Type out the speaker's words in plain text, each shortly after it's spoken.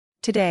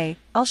Today,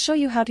 I'll show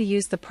you how to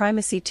use the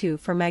Primacy 2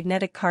 for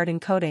magnetic card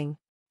encoding.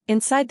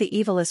 Inside the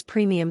Evolis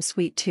Premium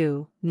Suite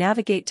 2,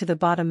 navigate to the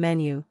bottom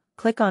menu,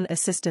 click on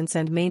Assistance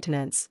and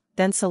Maintenance,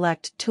 then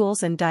select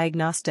Tools and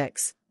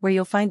Diagnostics, where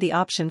you'll find the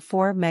option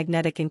for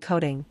Magnetic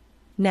Encoding.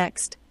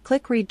 Next,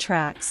 click Read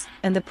Tracks,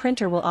 and the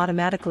printer will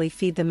automatically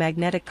feed the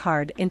magnetic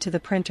card into the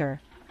printer.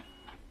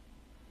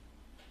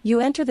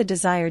 You enter the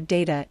desired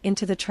data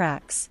into the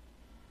tracks.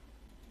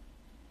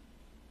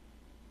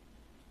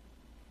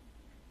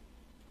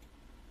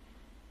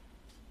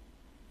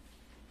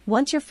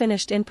 Once you're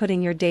finished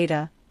inputting your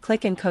data,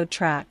 click Encode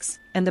Tracks,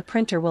 and the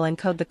printer will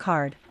encode the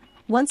card.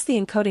 Once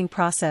the encoding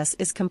process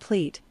is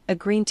complete, a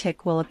green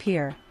tick will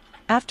appear.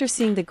 After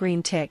seeing the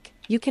green tick,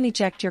 you can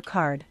eject your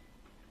card.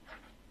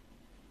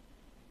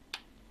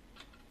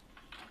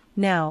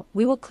 Now,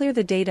 we will clear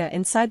the data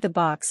inside the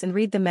box and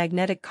read the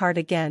magnetic card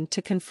again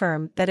to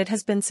confirm that it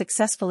has been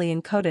successfully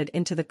encoded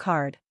into the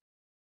card.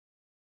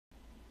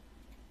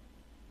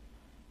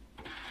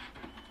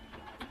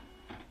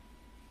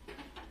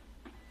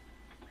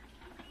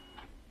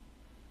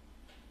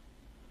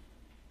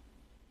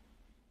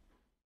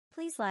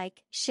 Please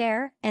like,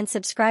 share, and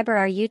subscribe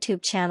our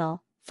YouTube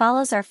channel,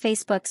 follows our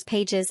Facebook's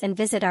pages and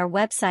visit our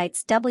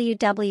websites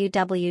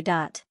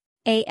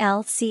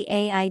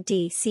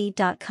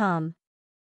www.alcadc.com.